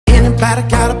Anybody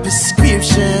got a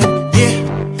prescription, yeah,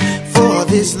 for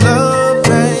this love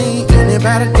pain?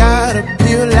 Anybody got a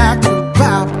pill like a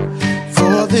pop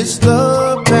for this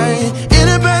love pain?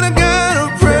 Anybody got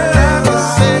a prayer like a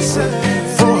session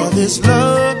for this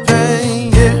love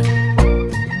pain, yeah?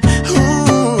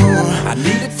 Ooh, I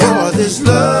need it for this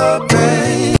love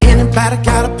pain. Anybody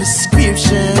got a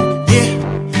prescription, yeah,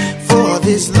 for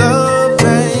this love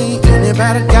pain?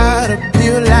 Anybody got a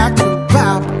pill like a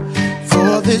pop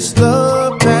for this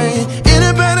love pain?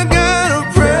 Anybody got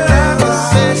a prayer like a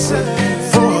session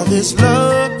for this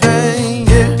love pain,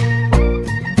 yeah?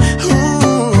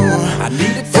 Ooh, I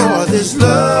need it for this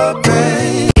love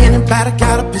pain. Anybody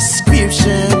got a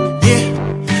prescription, yeah,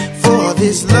 for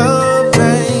this love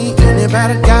pain?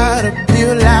 Anybody got a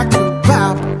pill like a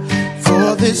pop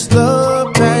for this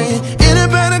love pain?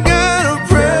 Anybody got a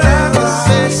prayer like a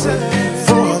session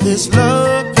for this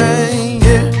love pain,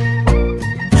 yeah?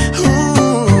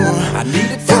 Ooh, I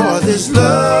need it for this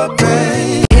love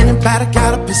pain. Anybody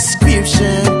got a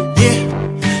prescription, yeah,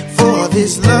 for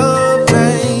this love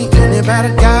pain? Anybody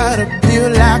got a pill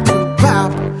like a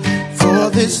pop for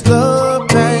this love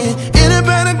pain?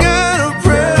 Anybody got a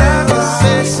prayer like a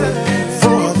session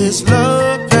for this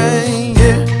love pain,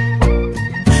 yeah?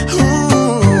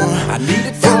 Ooh, I need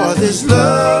it for this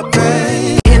love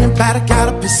pain. Anybody got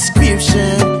a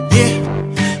prescription, yeah,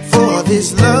 for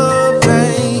this love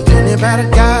pain? Anybody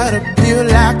got a pill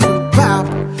like a pop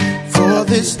for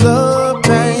this love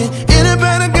pain?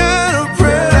 Anybody got a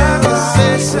prayer like a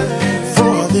session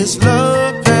for this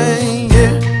love pain,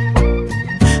 yeah?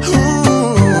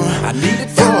 Ooh, I need it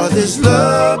for this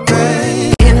love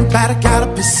pain. Anybody got a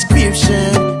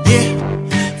prescription, yeah,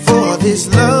 for this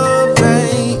love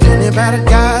pain? Anybody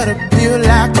got a pill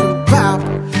like a pop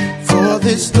for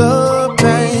this love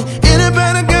pain?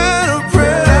 Anybody got a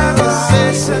prayer like a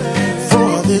session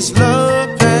for this love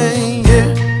pain, yeah?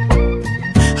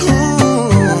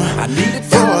 Ooh, I need it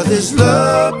for this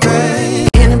love pain.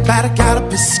 Anybody got a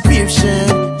prescription,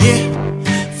 yeah,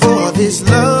 for this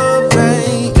love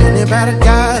pain? Anybody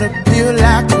got a pill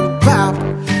like a pop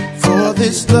for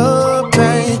this love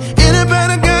pain?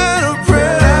 Anybody got a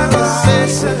prayer like a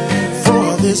session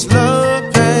for this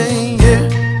love pain, yeah?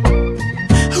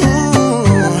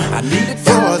 Ooh, I need it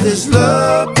for this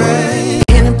love pain.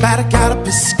 Anybody got a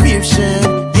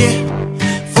prescription, yeah,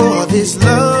 for this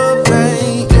love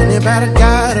pain? Anybody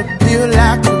got a pill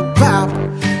like a pop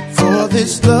for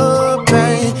this love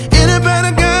pain?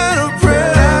 Anybody got a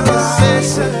prayer like a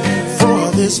session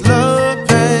for this love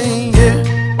pain, yeah?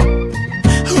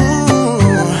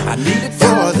 Ooh, I need it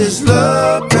for this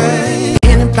love pain.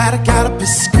 Anybody got a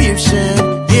prescription,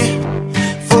 yeah,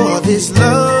 for this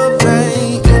love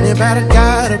pain? Anybody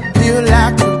got a pill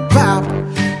like a pop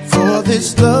for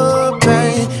this love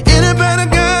pain? Anybody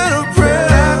got a prayer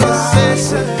like a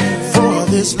session for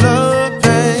this love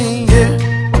pain, yeah?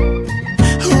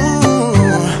 Ooh,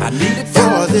 I need it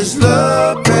for this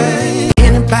love pain.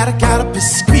 Anybody got a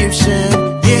prescription,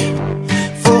 yeah,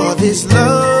 for this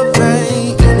love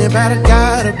pain? Anybody got